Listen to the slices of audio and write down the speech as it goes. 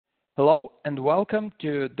Hello and welcome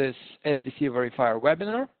to this SDC Verifier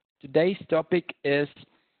webinar. Today's topic is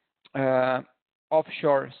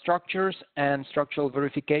offshore structures and structural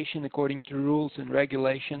verification according to rules and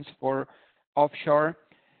regulations for offshore.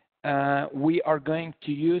 We are going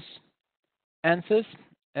to use ANSYS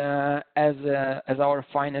as our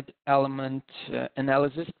finite element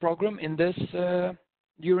analysis program in this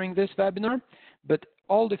during this webinar, but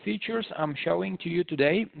all the features I'm showing to you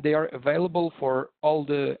today, they are available for all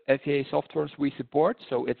the FEA softwares we support.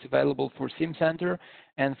 So it's available for SimCenter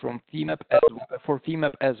and for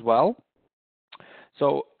FEMAP as well.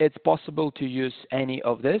 So it's possible to use any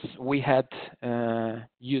of this. We had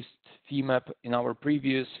used FEMAP in our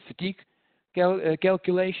previous fatigue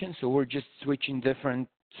calculation, so we're just switching different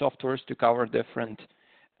softwares to cover different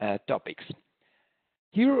topics.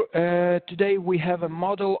 Here today we have a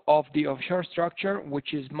model of the offshore structure,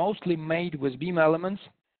 which is mostly made with beam elements.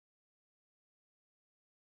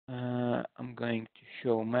 I'm going to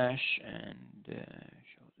show mesh and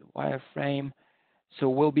show the wireframe. So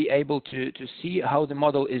we'll be able to see how the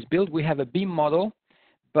model is built. We have a beam model,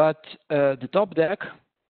 but the top deck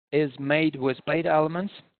is made with plate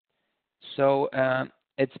elements. So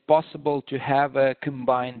it's possible to have a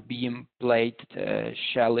combined beam plate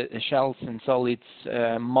shells and solids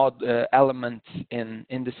elements in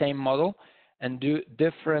the same model and do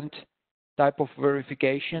different type of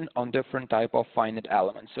verification on different type of finite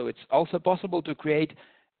elements. So it's also possible to create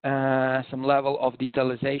some level of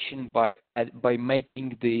detailization by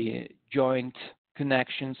making the joint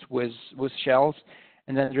connections with shells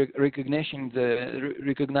and then recognizing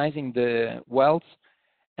the welds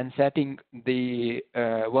and setting the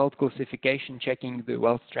weld classification, checking the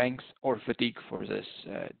weld strength or fatigue for this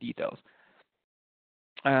details.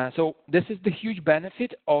 So this is the huge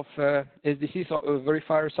benefit of SDC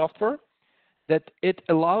Verifier software, that it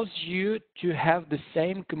allows you to have the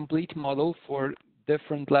same complete model for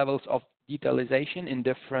different levels of detailization in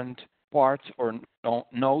different parts or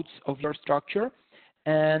nodes of your structure.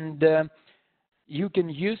 And you can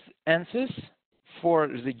use ANSYS for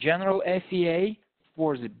the general FEA,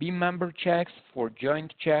 for the beam member checks, for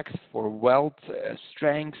joint checks, for weld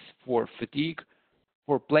strengths, for fatigue,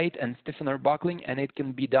 for plate and stiffener buckling, and it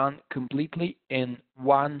can be done completely in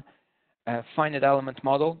one finite element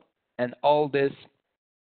model. And all this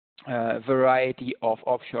variety of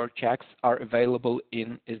offshore checks are available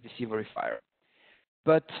in SDC Verifier.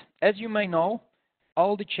 But as you may know,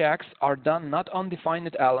 all the checks are done not on the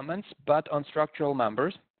finite elements, but on structural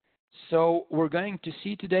members. So we're going to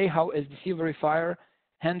see today how SDC Verifier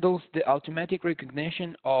handles the automatic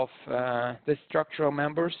recognition of the structural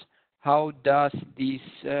members. How does these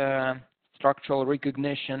structural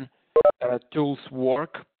recognition tools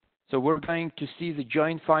work? So we're going to see the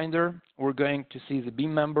joint finder, we're going to see the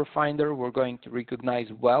beam member finder, we're going to recognize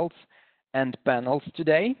welds and panels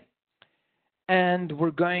today. And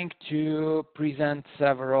we're going to present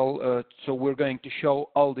several, so we're going to show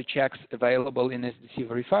all the checks available in SDC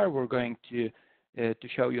Verifier. We're going to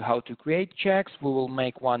show you how to create checks. We will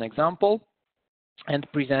make one example and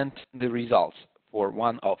present the results for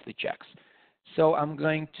one of the checks. So I'm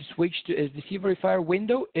going to switch to SDC Verifier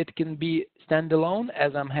window. It can be standalone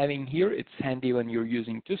as I'm having here. It's handy when you're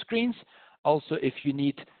using two screens. Also, if you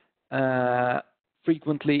need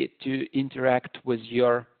frequently to interact with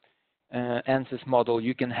your ANSYS model,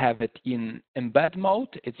 you can have it in embed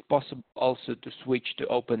mode. It's possible also to switch to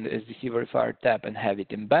open the SDC Verifier tab and have it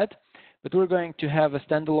embed. But we're going to have a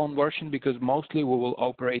standalone version because mostly we will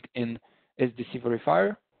operate in SDC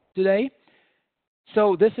Verifier today.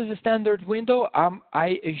 So this is a standard window.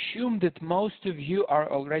 I assume that most of you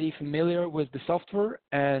are already familiar with the software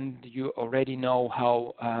and you already know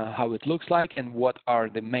how it looks like and what are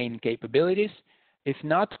the main capabilities. If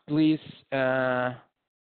not, please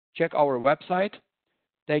check our website,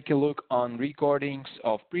 take a look on recordings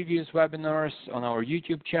of previous webinars on our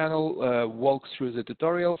YouTube channel, walk through the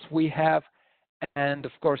tutorials we have. And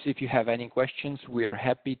of course, if you have any questions, we're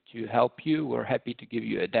happy to help you. We're happy to give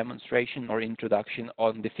you a demonstration or introduction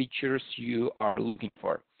on the features you are looking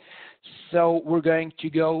for. So we're going to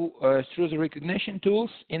go through the recognition tools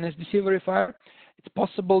in SDC Verifier. It's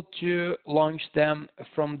possible to launch them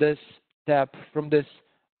from this tab, from this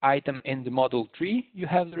item in the model tree. You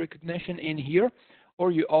have the recognition in here, or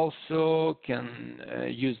you also can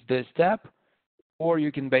use this tab, or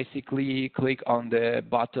you can basically click on the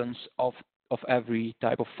buttons of every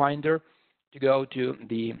type of finder to go to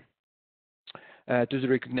the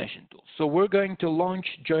recognition tool. So we're going to launch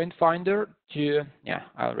joint finder to, yeah,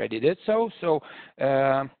 I already did so. So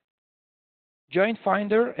joint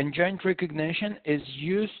finder and joint recognition is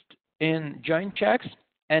used in joint checks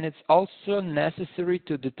and it's also necessary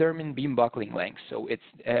to determine beam buckling length. So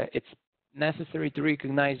it's necessary to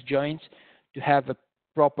recognize joints to have a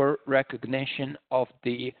proper recognition of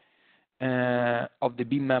the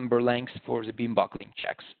beam member lengths for the beam buckling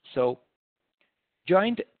checks. So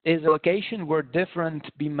joint is a location where different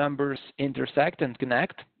beam members intersect and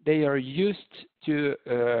connect. They are used to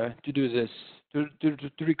do this,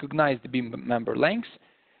 to recognize the beam member lengths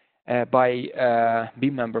by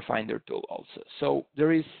beam member finder tool also. So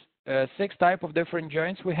there is 6 types of different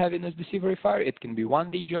joints we have in SDC Verifier. It can be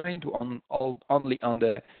 1D joint only on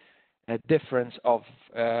the difference of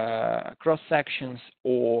cross sections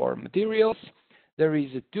or materials. There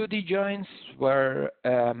is a 2D joints where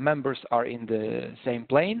members are in the same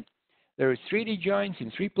plane. There is 3D joints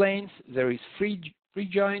in 3 planes. There is free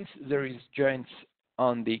joints. There is joints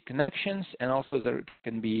on the connections, and also there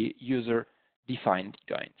can be user-defined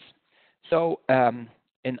joints. So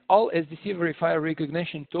in all SDC Verifier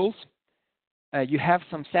recognition tools, you have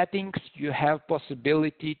some settings. You have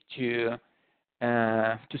possibility to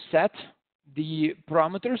set the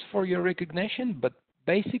parameters for your recognition, but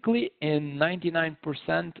basically in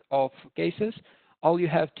 99% of cases, all you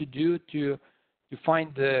have to do to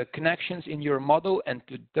find the connections in your model and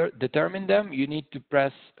to determine them, you need to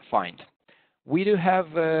press find. We do have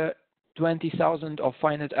 20,000 of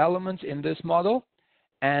finite elements in this model,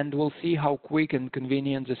 and we'll see how quick and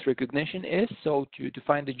convenient this recognition is. So to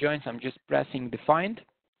find the joints, I'm just pressing the find,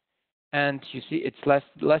 and you see it's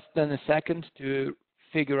less than a second to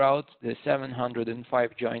figure out the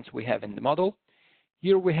 705 joints we have in the model.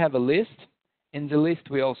 Here we have a list. In the list,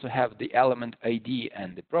 we also have the element ID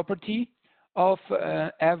and the property of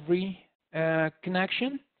every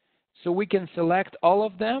connection. So we can select all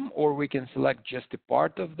of them, or we can select just a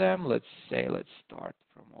part of them. Let's start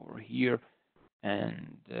from over here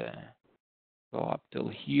and go up till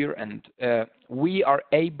here. And we are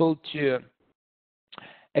able to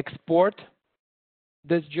export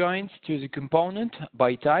these joints to the component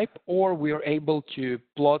by type, or we are able to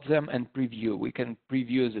plot them and preview. We can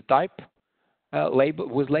preview the type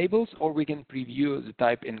with labels, or we can preview the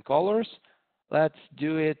type in colors. Let's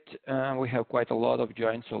do it. We have quite a lot of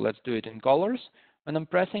joints, so let's do it in colors. When I'm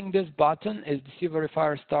pressing this button, SDC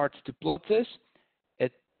Verifier starts to plot this.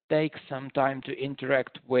 It takes some time to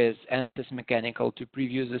interact with Ansys Mechanical to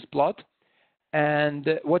preview this plot.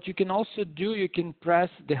 And what you can also do, you can press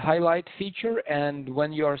the highlight feature, and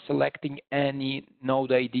when you are selecting any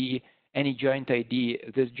node ID, any joint ID,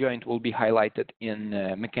 this joint will be highlighted in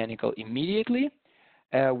Mechanical immediately.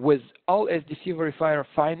 With all SDC Verifier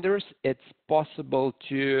finders, it's possible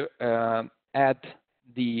to add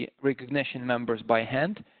the recognition members by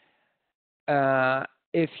hand.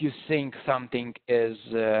 If you think something is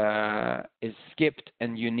skipped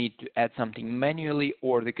and you need to add something manually,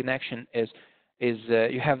 or the connection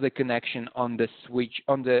you have the connection on the switch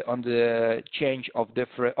on the change of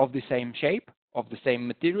the same shape of the same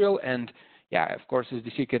material, and yeah, of course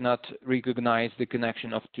SDC cannot recognize the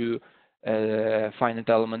connection of 2 finite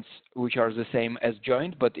elements which are the same as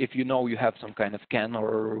joint, but if you know you have some kind of CAN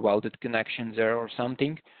or welded connection there or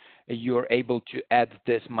something, you're able to add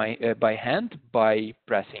this by hand by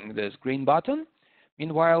pressing this green button.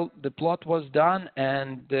 Meanwhile, the plot was done,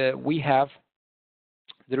 and we have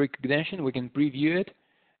the recognition. We can preview it,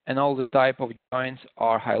 and all the type of joints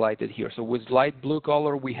are highlighted here. So with light blue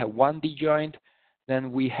color, we have 1D joint.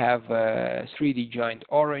 Then we have 3D joint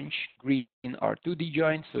orange, green are 2D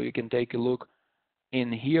joints. So you can take a look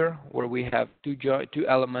in here where we have two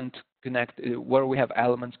elements connected, where we have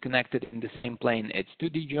elements connected in the same plane. It's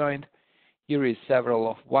 2D joint. Here is several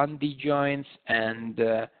of 1D joints, and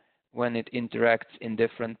when it interacts in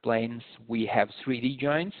different planes, we have 3D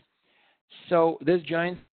joints. So these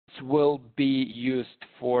joints will be used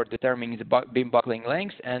for determining the beam buckling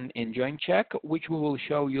length and in joint check, which we will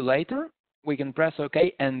show you later. We can press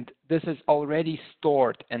OK, and this is already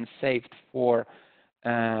stored and saved for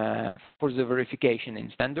the verification in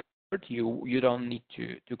standard. You don't need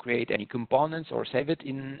to create any components or save it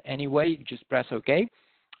in any way. Just press OK.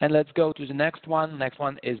 And let's go to the next one. Next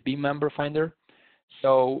one is beam member finder.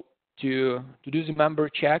 So to do the member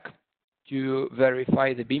check, to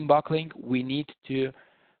verify the beam buckling, we need to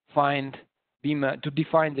define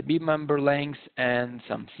the beam member length and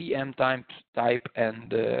some CM type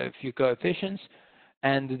and a few coefficients,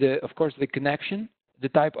 and of course the connection, the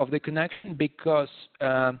type of the connection, because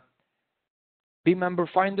beam member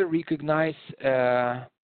finder recognize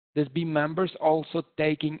these beam members also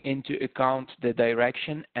taking into account the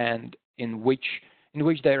direction and in which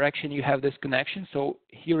direction you have this connection. So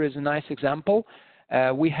here is a nice example.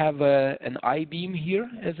 We have an I-beam here,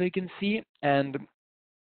 as you can see, and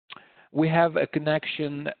we have a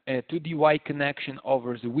connection, a 2dy connection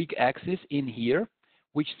over the weak axis in here,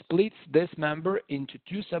 which splits this member into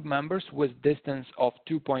two submembers with distance of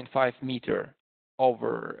 2.5 meter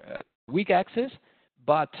over weak axis,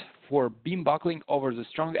 but for beam buckling over the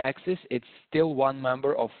strong axis, it's still one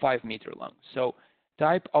member of 5 meter long. So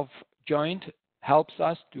type of joint helps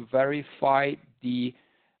us to verify the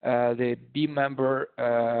beam member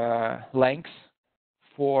lengths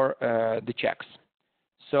for the checks.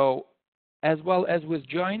 So as well as with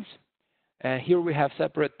joints, here we have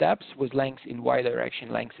separate tabs with lengths in Y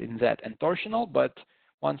direction, lengths in Z, and torsional. But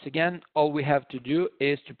once again, all we have to do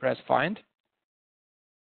is to press find.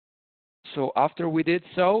 So after we did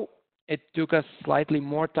so, it took us slightly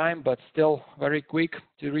more time, but still very quick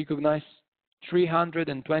to recognize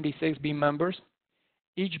 326 beam members.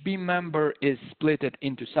 Each beam member is split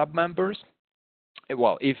into submembers.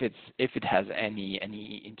 Well, if it has any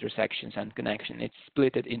intersections and connection, it's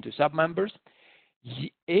split into submembers.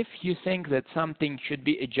 If you think that something should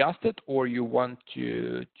be adjusted or you want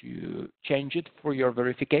to change it for your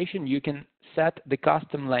verification, you can set the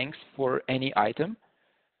custom length for any item.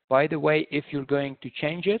 By the way, if you're going to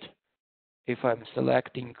change it, if I'm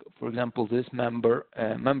selecting, for example, this member,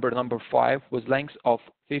 member number 5 with length of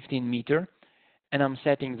 15 meter, and I'm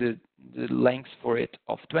setting the length for it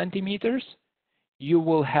of 20 meters, you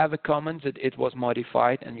will have a comment that it was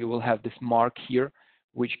modified, and you will have this mark here,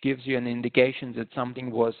 which gives you an indication that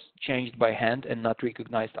something was changed by hand and not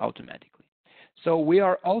recognized automatically. So we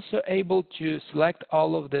are also able to select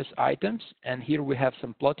all of these items, and here we have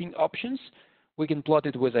some plotting options. We can plot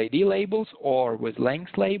it with ID labels, or with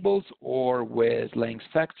length labels, or with length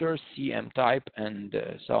factors, CM type, and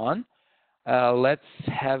so on. Let's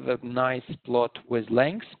have a nice plot with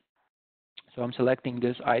length. So I'm selecting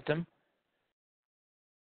this item,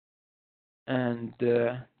 and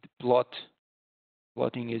the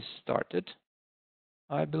plotting is started,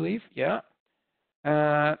 I believe. Yeah.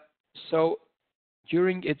 So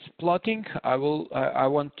during its plotting, I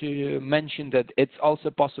want to mention that it's also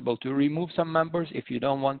possible to remove some members if you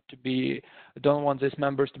don't want these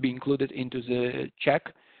members to be included into the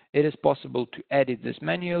check. It is possible to edit this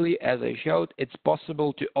manually, as I showed. It's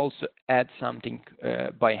possible to also add something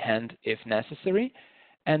by hand if necessary.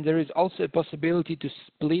 And there is also a possibility to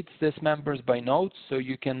split these members by nodes. So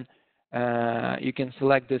you can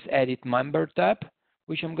select this Edit Member tab,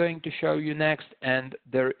 which I'm going to show you next. And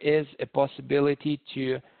there is a possibility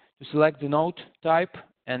to select the node type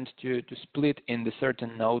and to split in the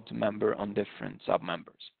certain node member on different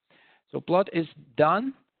submembers. So plot is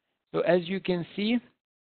done. So as you can see,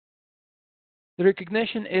 the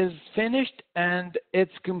recognition is finished, and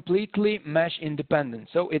it's completely mesh independent.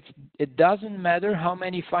 So it doesn't matter how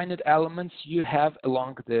many finite elements you have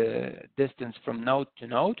along the distance from node to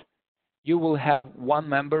node. You will have one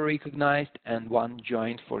member recognized and one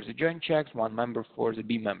joint for the joint checks, one member for the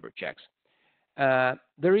beam member checks.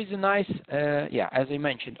 There is a nice, as I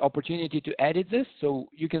mentioned, opportunity to edit this. So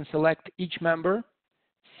you can select each member,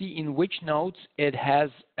 see in which nodes it has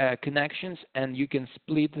connections, and you can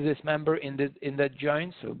split this member in that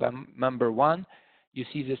joint. So by member 1, you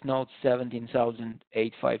see this node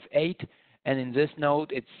 17,858, and in this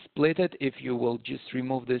node it's splitted. If you will just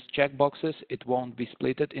remove these checkboxes, it won't be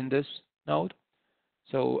splitted in this node.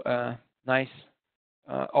 So nice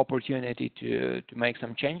opportunity to make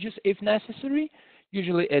some changes if necessary.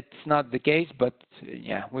 Usually it's not the case, but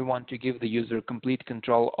yeah, we want to give the user complete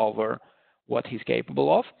control over what he's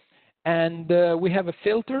capable of. And we have a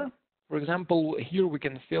filter. For example, here we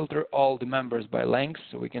can filter all the members by length.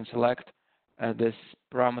 So we can select this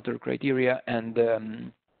parameter criteria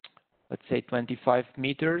and let's say 25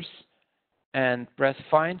 meters and press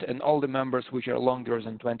find, and all the members which are longer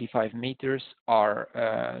than 25 meters are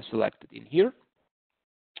selected in here.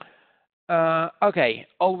 Okay,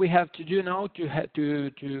 all we have to do now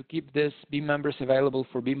to keep this beam members available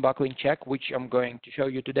for beam buckling check, which I'm going to show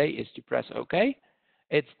you today, is to press OK.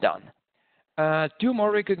 It's done. Two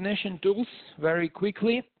more recognition tools very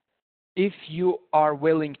quickly. If you are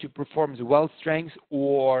willing to perform the weld strength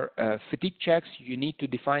or fatigue checks, you need to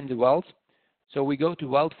define the welds. So we go to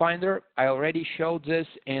Weld Finder. I already showed this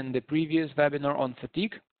in the previous webinar on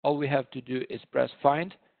fatigue. All we have to do is press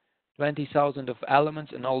find. 20,000 of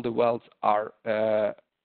elements, and all the welds are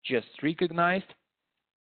just recognized.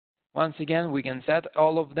 Once again, we can set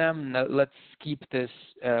all of them. Now, let's keep this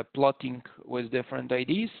plotting with different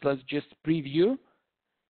IDs. Let's just preview.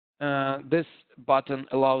 This button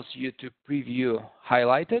allows you to preview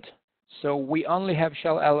highlighted. So we only have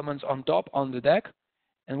shell elements on top on the deck,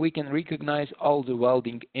 and we can recognize all the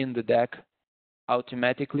welding in the deck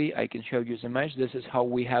automatically. I can show you the mesh. This is how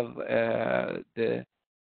we have the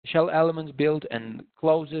shell elements built, and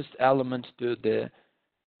closest element to the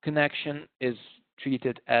connection is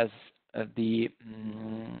treated as the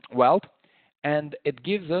weld. And it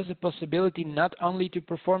gives us a possibility not only to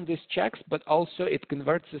perform these checks, but also it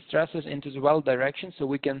converts the stresses into the weld direction, so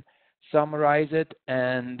we can summarize it,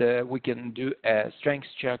 and we can do a strength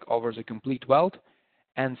check over the complete weld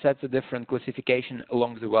and set a different classification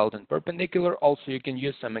along the weld and perpendicular. Also, you can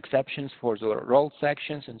use some exceptions for the rolled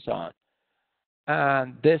sections and so on.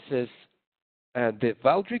 And this is the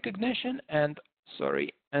weld recognition. And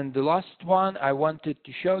the last one I wanted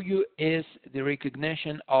to show you is the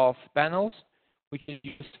recognition of panels, which is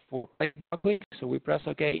used for plate buckling. So we press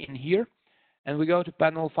OK in here, and we go to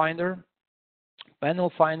Panel Finder.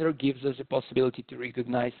 Panel Finder gives us a possibility to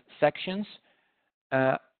recognize sections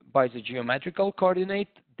by the geometrical coordinate.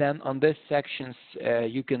 Then on these sections,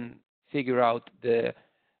 you can figure out the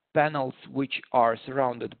panels which are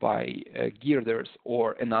surrounded by girders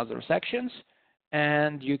or another sections.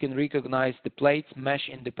 And you can recognize the plates mesh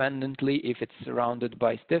independently if it's surrounded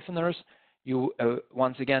by stiffeners. You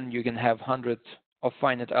once again, you can have hundreds of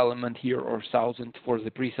finite element here or 1,000 for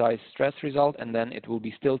the precise stress result, and then it will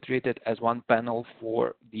be still treated as one panel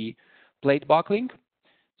for the plate buckling.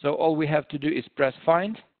 So all we have to do is press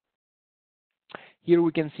Find. Here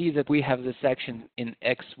we can see that we have the section in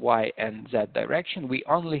X, Y, and Z direction. We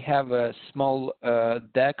only have a small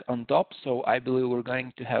deck on top, so I believe we're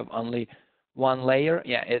going to have only one layer.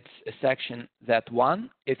 Yeah, it's a section Z1.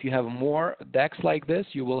 If you have more decks like this,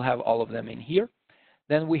 you will have all of them in here.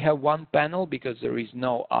 Then we have one panel because there is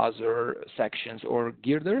no other sections or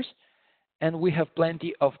girders. And we have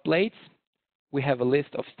plenty of plates. We have a list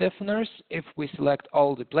of stiffeners. If we select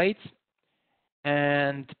all the plates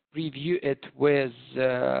and preview it with,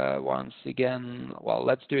 once again, well,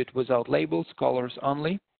 let's do it without labels, colors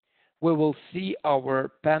only. We will see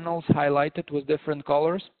our panels highlighted with different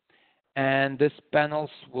colors. And these panels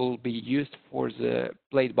will be used for the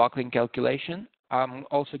plate buckling calculation. I'm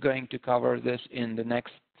also going to cover this in the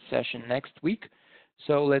next session next week.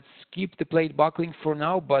 So let's keep the plate buckling for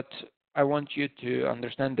now, but I want you to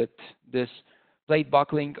understand that this plate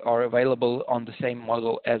buckling are available on the same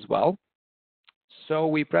model as well. So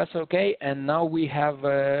we press OK, and now we have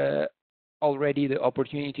already the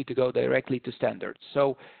opportunity to go directly to standards.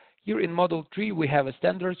 So here in Model 3, we have a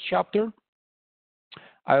standards chapter.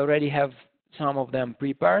 I already have some of them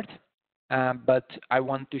prepared, but I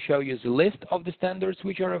want to show you the list of the standards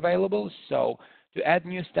which are available. So to add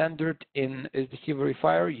new standard in SDC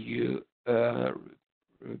Verifier, you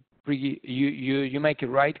make a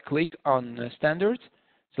right click on standards,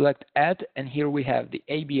 select Add, and here we have the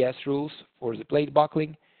ABS rules for the plate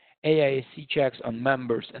buckling, AISC checks on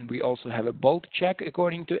members, and we also have a bolt check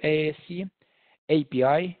according to AISC,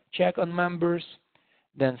 API check on members,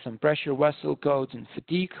 then some pressure vessel codes and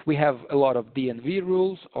fatigue. We have a lot of D&V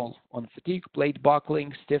rules all on fatigue, plate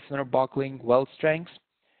buckling, stiffener buckling, weld strengths.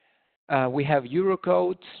 We have Euro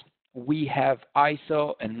codes. We have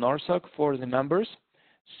ISO and Norsok for the members.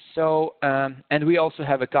 So, and we also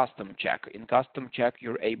have a custom check. In custom check,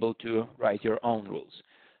 you're able to write your own rules.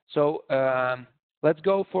 So let's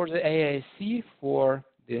go for the AISC for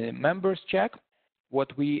the members check.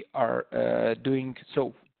 What we are doing,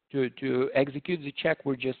 so to execute the check,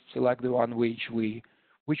 we just select the one which we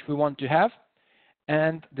want to have,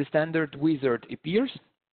 and the standard wizard appears.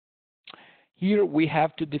 Here we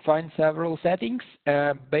have to define several settings.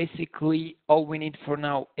 Basically, all we need for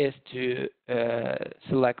now is to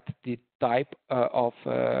select the type of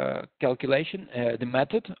calculation, the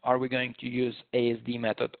method. Are we going to use ASD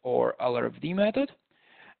method or LRFD method?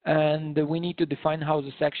 And we need to define how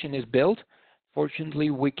the section is built.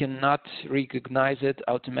 Fortunately, we cannot recognize it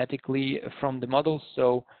automatically from the model,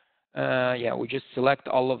 so yeah, we just select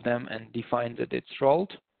all of them and define that it's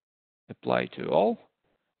rolled, apply to all.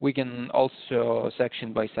 We can also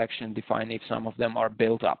section by section define if some of them are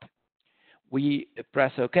built up. We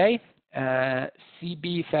press OK.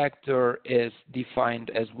 CB factor is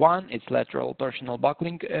defined as 1, it's lateral torsional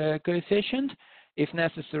buckling coefficient. If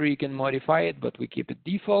necessary, you can modify it, but we keep it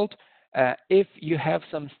default. If you have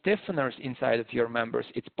some stiffeners inside of your members,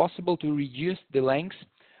 it's possible to reduce the length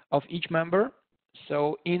of each member.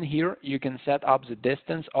 So in here, you can set up the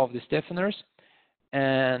distance of the stiffeners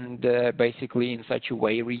and basically in such a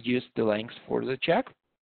way reduce the length for the check.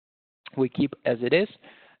 We keep as it is.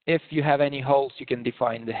 If you have any holes, you can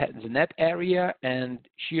define the net area and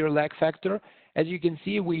shear lag factor. As you can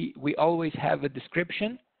see, we always have a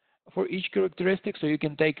description for each characteristic, so you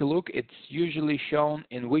can take a look. It's usually shown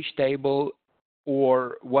in which table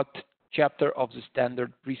or what chapter of the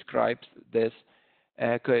standard prescribes this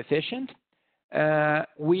coefficient.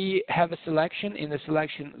 We have a selection. In the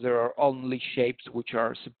selection, there are only shapes which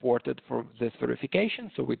are supported for this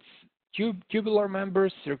verification. So it's tubular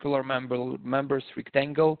members, circular members,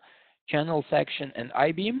 rectangle, channel section, and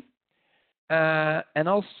I-beam. And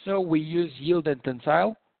also we use yield and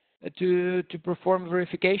tensile to perform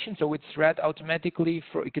verification. So it's read automatically.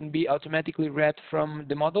 It can be automatically read from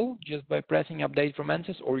the model just by pressing update from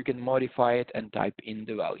ANSYS, or you can modify it and type in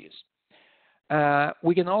the values.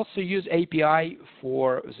 We can also use API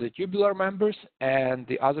for the tubular members, and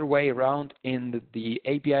the other way around. In the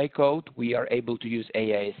API code, we are able to use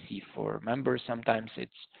AISC for members. Sometimes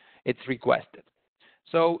it's requested.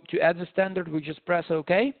 So to add the standard, we just press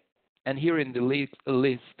OK, and here in the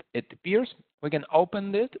list it appears. We can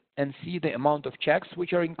open it and see the amount of checks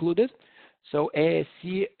which are included. So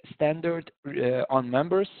AISC standard on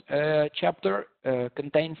members chapter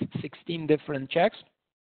contains 16 different checks.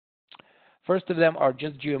 First of them are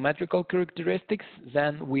just geometrical characteristics.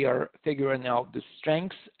 Then we are figuring out the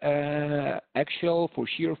strengths, axial, for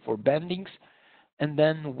shear, for bendings. And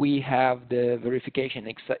then we have the verification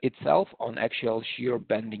itself on axial, shear,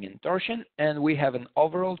 bending, and torsion. And we have an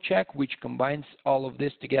overall check which combines all of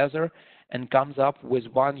this together and comes up with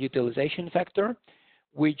one utilization factor,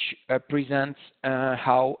 which represents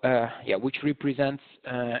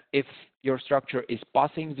if your structure is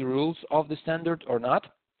passing the rules of the standard or not.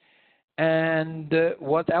 And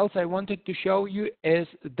what else I wanted to show you is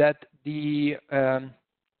that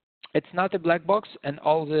it's not a black box, and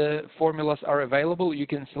all the formulas are available. You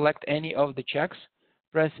can select any of the checks,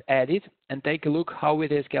 press Edit, and take a look how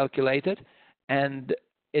it is calculated. And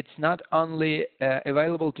it's not only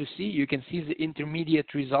available to see, you can see the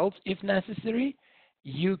intermediate results if necessary.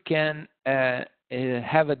 You can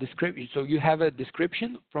have a description. So you have a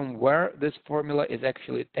description from where this formula is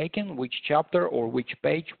actually taken, which chapter or which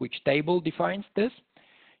page, which table defines this.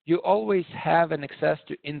 You always have an access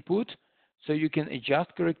to input, so you can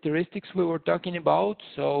adjust characteristics we were talking about.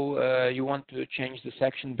 So you want to change the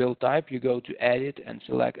section build type, you go to Edit and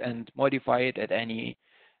select and modify it at any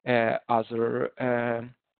other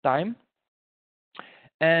time.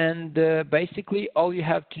 And basically, all you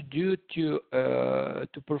have to do to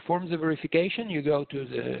perform the verification, you go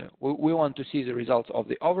to we want to see the results of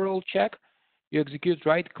the overall check. You execute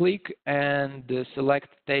right-click and select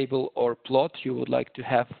table or plot you would like to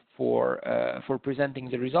have for presenting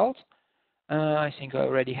the results. I think I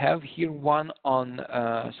already have here one on.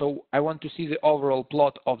 So I want to see the overall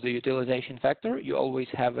plot of the utilization factor. You always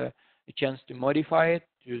have a chance to modify it,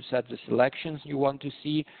 to set the selections you want to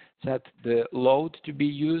see, set the load to be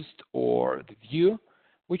used or the view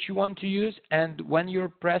which you want to use. And when you're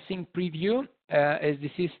pressing preview,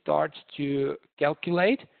 SDC starts to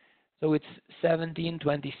calculate. So it's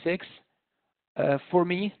 1726 for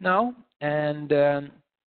me now. And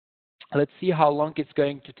let's see how long it's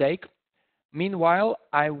going to take. Meanwhile,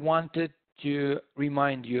 I wanted to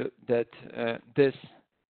remind you that this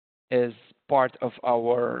is part of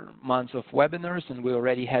our month of webinars, and we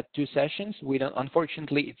already had 2 sessions.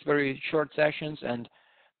 Unfortunately, it's very short sessions, and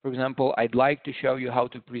for example, I'd like to show you how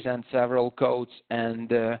to present several codes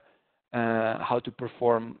and how to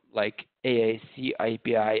perform like AISC,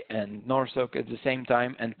 API, and Norsok at the same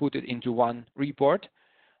time and put it into one report.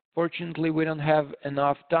 Fortunately, we don't have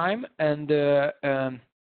enough time, and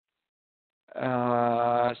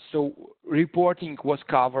so reporting was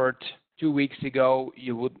covered 2 weeks ago.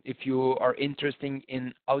 If you are interested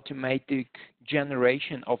in automatic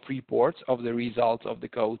generation of reports of the results of the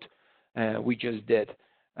code we just did,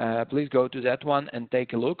 please go to that one and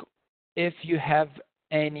take a look. If you have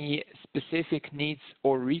any specific needs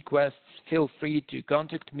or requests, feel free to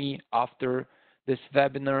contact me after this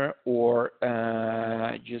webinar, or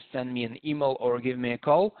just send me an email or give me a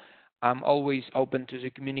call. I'm always open to the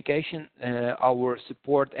communication. Our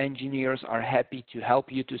support engineers are happy to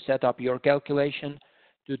help you to set up your calculation,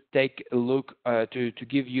 to take a look, to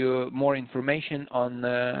give you more information on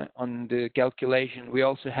the calculation. We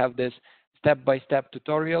also have this step-by-step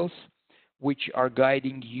tutorials which are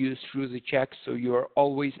guiding you through the checks, so you are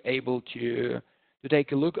always able to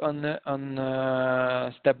take a look on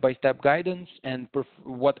step-by-step guidance and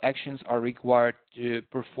what actions are required to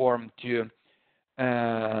perform to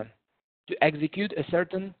execute a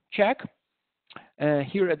certain check.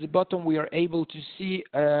 Here at the bottom, we are able to see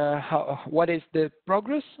what is the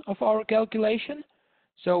progress of our calculation.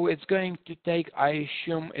 So it's going to take, I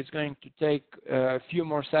assume it's going to take a few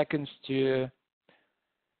more seconds to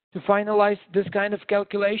finalize this kind of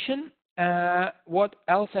calculation. What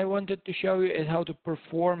else I wanted to show you is how to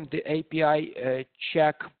perform the API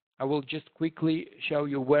check. I will just quickly show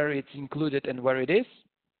you where it's included and where it is.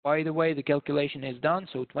 by the way, the calculation is done.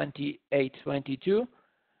 So 2822.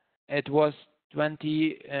 It was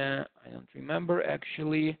 20. I don't remember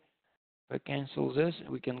actually. If I cancel this,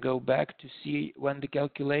 we can go back to see when the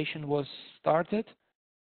calculation was started.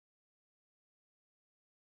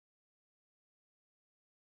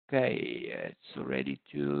 Okay, it's already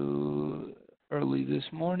too early this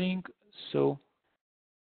morning. So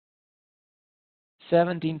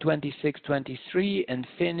 17:26:23 and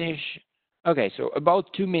finish. Okay, so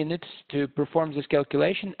about 2 minutes to perform this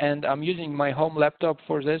calculation, and I'm using my home laptop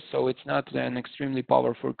for this, so it's not an extremely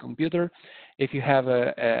powerful computer. If you have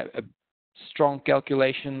a strong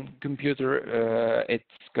calculation computer,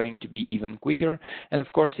 it's going to be even quicker. And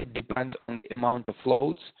of course, it depends on the amount of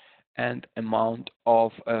loads and amount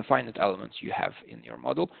of finite elements you have in your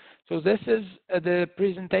model. So this is the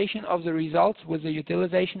presentation of the results with the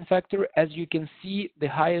utilization factor. As you can see, the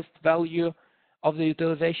highest value of the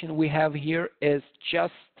utilization we have here is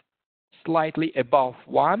just slightly above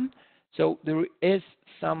 1. So there is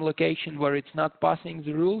some location where it's not passing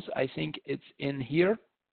the rules. I think it's in here.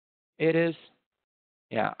 It is.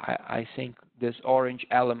 Yeah, I think these orange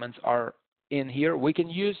elements are in here. We can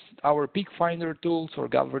use our peak finder tools or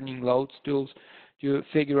governing loads tools to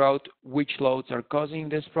figure out which loads are causing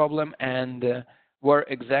this problem and where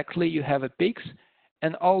exactly you have a peaks.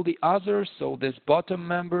 And all the others, so these bottom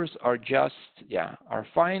members are just, are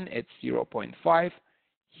fine. It's 0.5.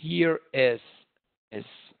 Here is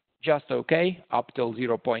just okay, up till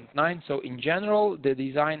 0.9. So in general, the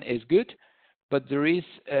design is good, but there is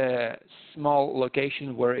a small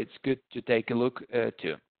location where it's good to take a look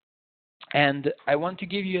to. And I want to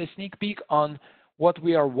give you a sneak peek on what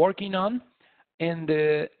we are working on. In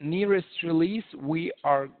the nearest release, we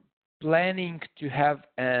are planning to have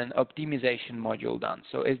an optimization module done.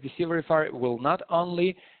 So SDC Verifier will not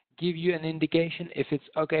only give you an indication if it's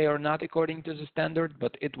okay or not according to the standard,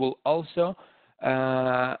 but it will also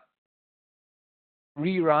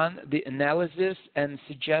rerun the analysis and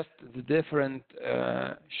suggest the different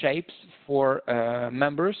shapes for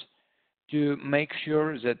members to make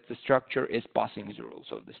sure that the structure is passing the rules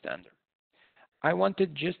of the standard. I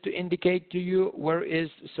wanted just to indicate to you where is,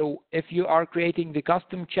 so if you are creating the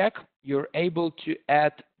custom check, you're able to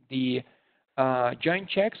add the joint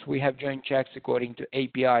checks. We have joint checks according to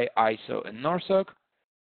API, ISO, and Norsok.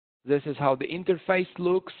 This is how the interface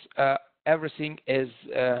looks. Everything is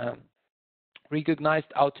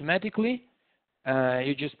recognized automatically.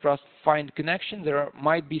 You just press find connection. There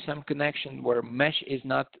might be some connection where mesh is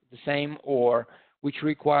not the same or which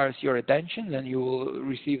requires your attention, then you will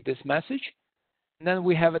receive this message. And then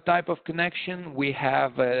we have a type of connection. We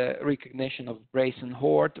have recognition of brace and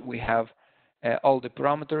hoard. We have all the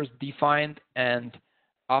parameters defined, and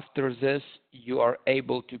after this you are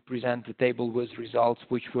able to present the table with results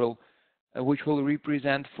which will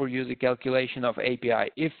represent for you the calculation of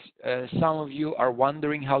API. If some of you are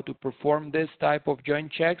wondering how to perform this type of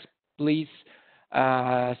joint checks, please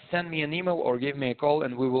send me an email or give me a call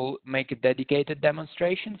and we will make a dedicated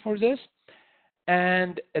demonstration for this.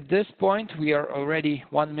 And at this point, we are already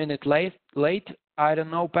 1 minute late. I don't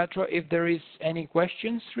know, Petra, if there is any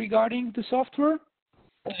questions regarding the software?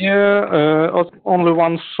 Yeah, only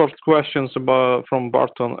one short question from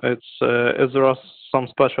Barton. It's is there some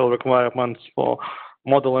special requirements for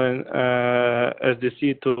modeling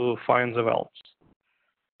SDC to find the wells?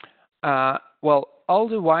 Well, all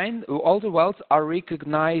the wells are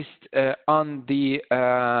recognized on the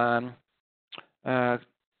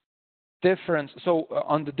difference. So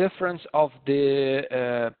on the difference of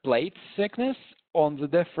the plate thickness, on the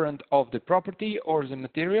difference of the property or the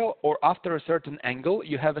material, or after a certain angle,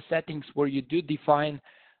 you have a settings where you do define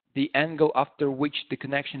the angle after which the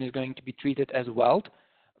connection is going to be treated as weld.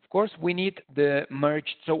 Of course, we need the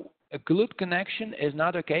merged. So a glued connection is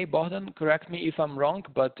not okay. Bogdan, correct me if I'm wrong,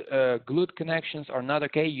 but glued connections are not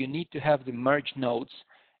okay. You need to have the merged nodes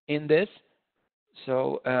in this.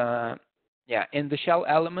 So yeah, in the shell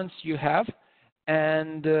elements you have,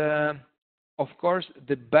 and of course,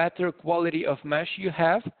 the better quality of mesh you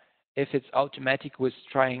have, if it's automatic with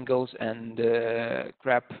triangles and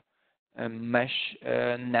crab mesh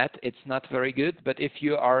net, it's not very good. But if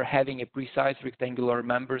you are having a precise rectangular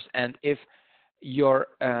members, and if your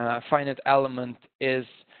finite element is,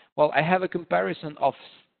 well, I have a comparison of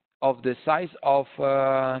the size of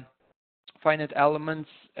finite elements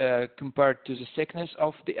compared to the thickness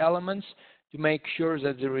of the elements to make sure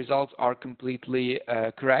that the results are completely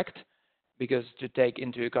correct, because to take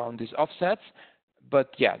into account these offsets. But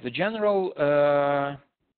yeah, the general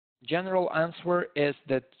answer is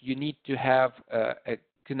that you need to have a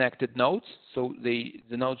connected nodes. So the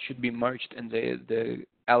nodes should be merged and the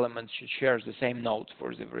elements should share the same nodes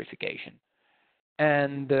for the verification.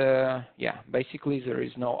 And yeah, basically there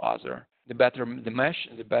is no other. The better the mesh,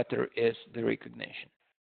 the better is the recognition.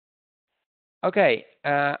 Okay,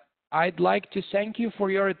 I'd like to thank you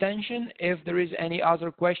for your attention. If there is any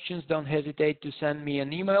other questions, don't hesitate to send me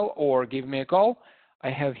an email or give me a call.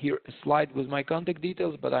 I have here a slide with my contact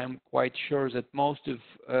details, but I'm quite sure that most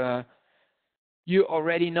of you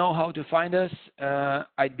already know how to find us.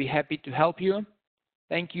 I'd be happy to help you.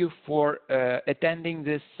 Thank you for attending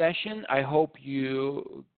this session. I hope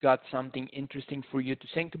you got something interesting for you to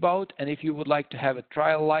think about. And if you would like to have a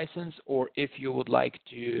trial license, or if you would like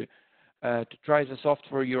to try the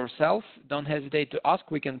software yourself, don't hesitate to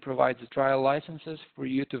ask. We can provide the trial licenses for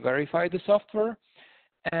you to verify the software.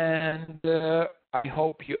 And I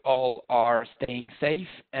hope you all are staying safe.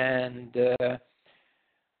 And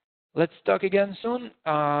let's talk again soon.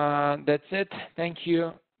 That's it. Thank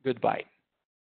you. Goodbye.